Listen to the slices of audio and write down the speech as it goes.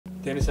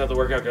Daniss, how'd the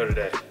workout go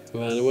today?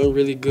 Man, it went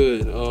really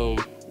good.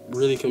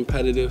 Really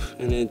competitive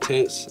and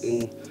intense,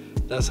 and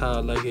that's how I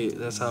like it.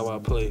 That's how I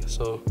play.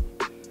 So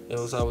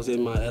I was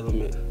in my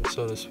element,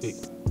 so to speak.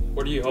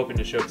 What are you hoping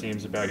to show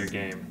teams about your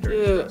game?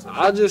 Yeah,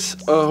 I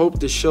just hope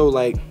to show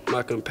like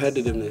my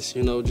competitiveness.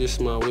 You know,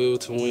 just my will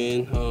to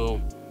win,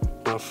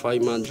 my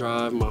fight, my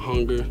drive, my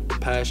hunger,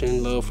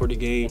 passion, love for the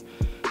game.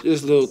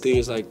 Just little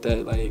things like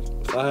that. Like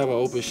if I have an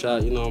open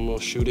shot, you know, I'm gonna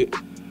shoot it.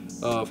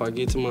 If I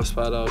get to my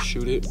spot, I'll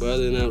shoot it. But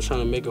other than that, I'm trying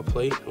to make a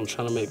play. I'm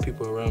trying to make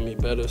people around me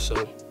better. So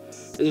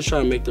I'm just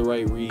trying to make the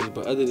right read.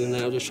 But other than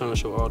that, I'm just trying to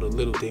show all the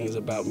little things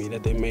about me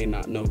that they may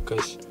not know,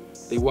 because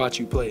they watch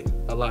you play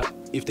a lot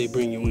if they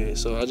bring you in.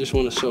 So I just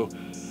want to show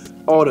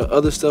all the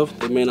other stuff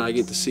they may not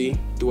get to see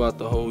throughout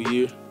the whole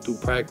year, through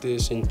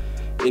practice and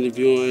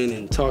interviewing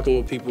and talking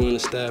with people in the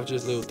staff,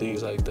 just little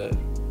things like that.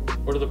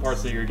 What are the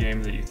parts of your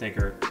game that you think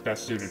are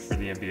best suited for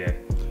the NBA?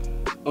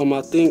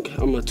 I think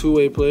I'm a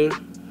two-way player.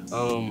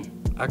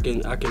 I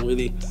can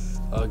really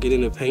get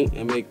in the paint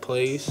and make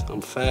plays.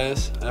 I'm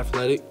fast,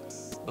 athletic,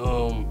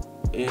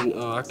 and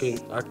I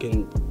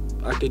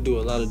can do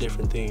a lot of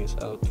different things.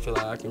 I feel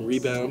like I can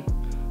rebound.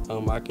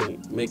 I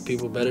can make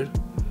people better.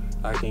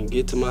 I can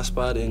get to my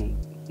spot and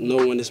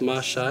know when it's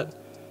my shot,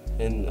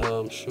 and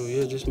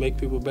just make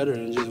people better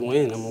and just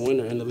win. I'm a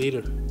winner and a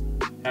leader.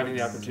 Having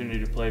the opportunity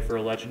to play for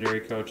a legendary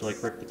coach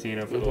like Rick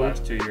Pitino for the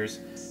last 2 years,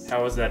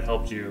 how has that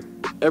helped you?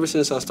 Ever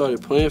since I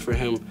started playing for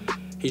him,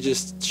 he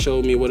just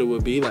showed me what it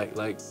would be like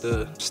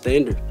the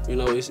standard. You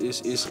know,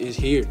 it's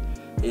here.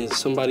 And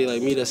somebody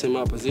like me that's in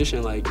my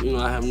position, like, you know,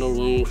 I have no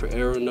room for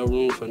error, no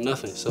room for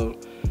nothing. So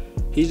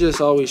he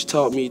just always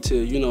taught me to,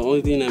 you know,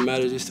 only thing that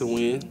matters is to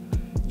win.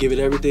 Give it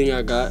everything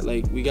I got.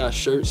 Like, we got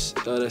shirts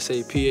that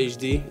say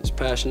PhD. It's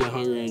passionate,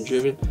 hungry, and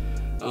driven.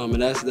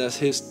 And that's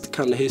his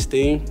kind of his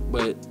thing,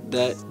 but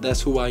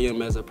that's who I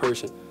am as a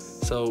person.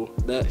 So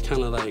that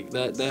kind of like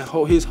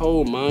his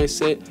whole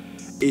mindset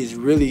is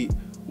really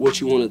what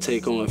you want to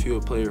take on if you're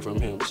a player from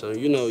him. So,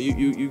 you know,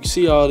 you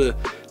see all the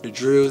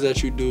drills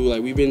that you do.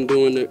 Like, we've been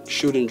doing the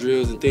shooting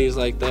drills and things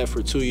like that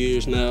for 2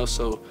 years now.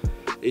 So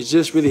it's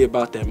just really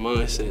about that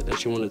mindset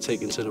that you want to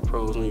take into the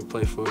pros when you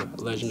play for a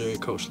legendary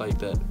coach like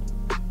that.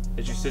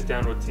 As you sit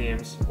down with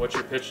teams, what's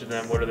your pitch to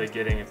them? What are they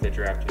getting if they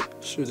draft you?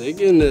 Sure, they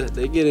getting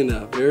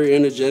a very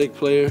energetic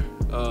player,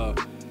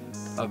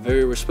 a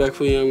very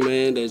respectful young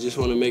man that just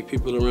want to make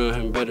people around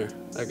him better.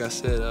 Like I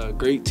said, a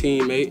great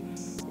teammate,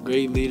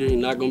 great leader. He's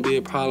not going to be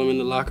a problem in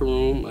the locker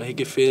room. He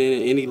can fit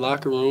in any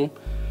locker room,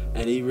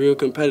 and he's real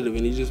competitive,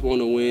 and he just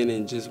want to win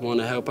and just want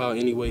to help out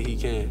any way he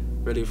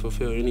can, ready to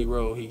fulfill any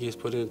role he gets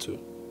put into.